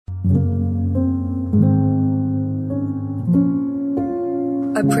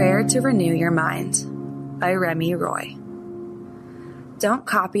A Prayer to Renew Your Mind by Remy Roy. Don't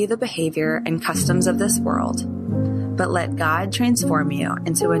copy the behavior and customs of this world, but let God transform you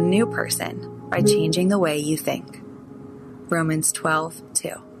into a new person by changing the way you think. Romans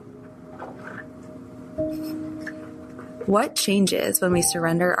 12:2. What changes when we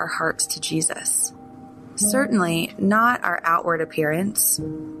surrender our hearts to Jesus? Certainly not our outward appearance,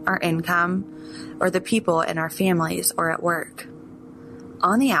 our income, or the people in our families or at work.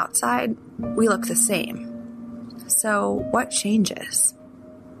 On the outside, we look the same. So what changes?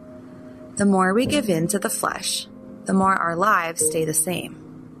 The more we give in to the flesh, the more our lives stay the same.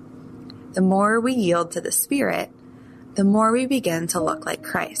 The more we yield to the Spirit, the more we begin to look like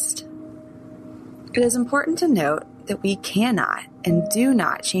Christ. It is important to note that we cannot and do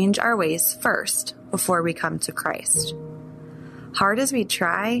not change our ways first before we come to Christ. Hard as we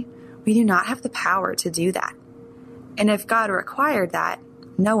try, we do not have the power to do that. And if God required that,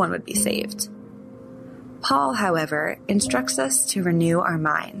 no one would be saved. Paul, however, instructs us to renew our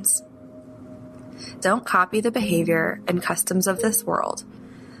minds. Don't copy the behavior and customs of this world,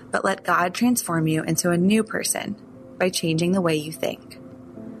 but let God transform you into a new person by changing the way you think.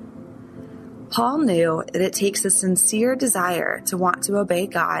 Paul knew that it takes a sincere desire to want to obey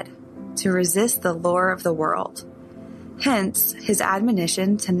God, to resist the lure of the world. Hence, his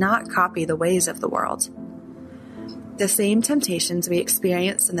admonition to not copy the ways of the world. The same temptations we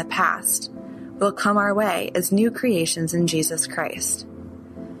experienced in the past will come our way as new creations in Jesus Christ.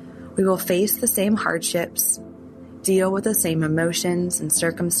 We will face the same hardships, deal with the same emotions and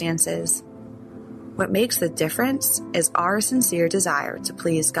circumstances. What makes the difference is our sincere desire to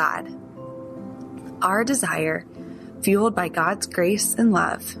please God. Our desire, fueled by God's grace and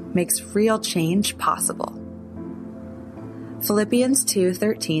love, makes real change possible. Philippians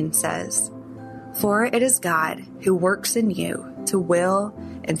 2:13 says, "For it is God who works in you to will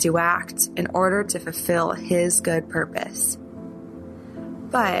and to act in order to fulfill his good purpose."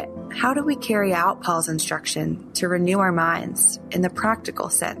 But how do we carry out Paul's instruction to renew our minds in the practical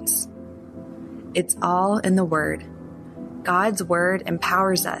sense? It's all in the Word. God's Word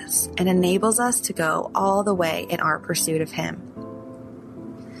empowers us and enables us to go all the way in our pursuit of Him.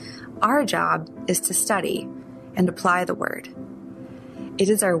 Our job is to study and apply the Word. It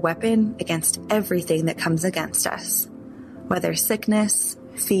is our weapon against everything that comes against us, whether sickness,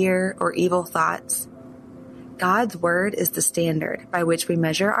 fear, or evil thoughts. God's Word is the standard by which we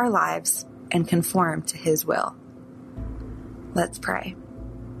measure our lives and conform to His will. Let's pray.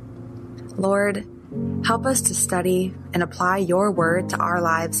 Lord, help us to study and apply your Word to our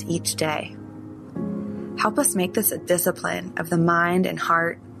lives each day. Help us make this a discipline of the mind and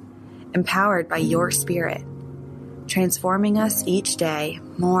heart, empowered by your Spirit, transforming us each day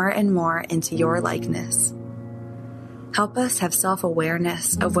more and more into your likeness. Help us have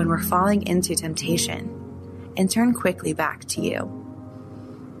self-awareness of when we're falling into temptation and turn quickly back to you.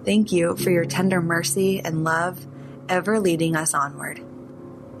 Thank you for your tender mercy and love, ever leading us onward.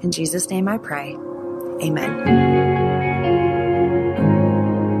 In Jesus' name I pray. Amen.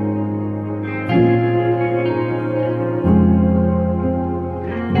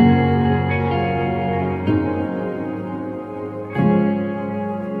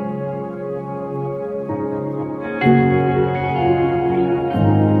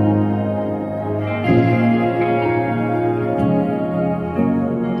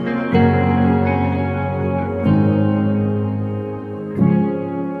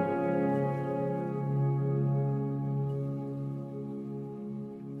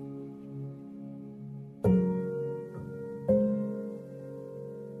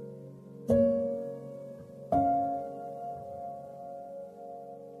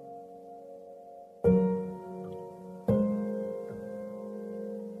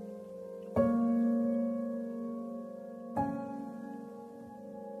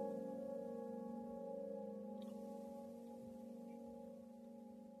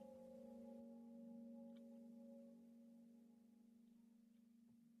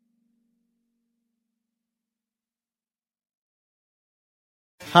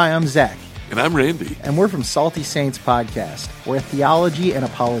 Hi, I'm Zach. And I'm Randy. And we're from Salty Saints Podcast. We're a theology and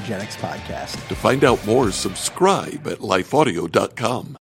apologetics podcast. To find out more, subscribe at lifeaudio.com.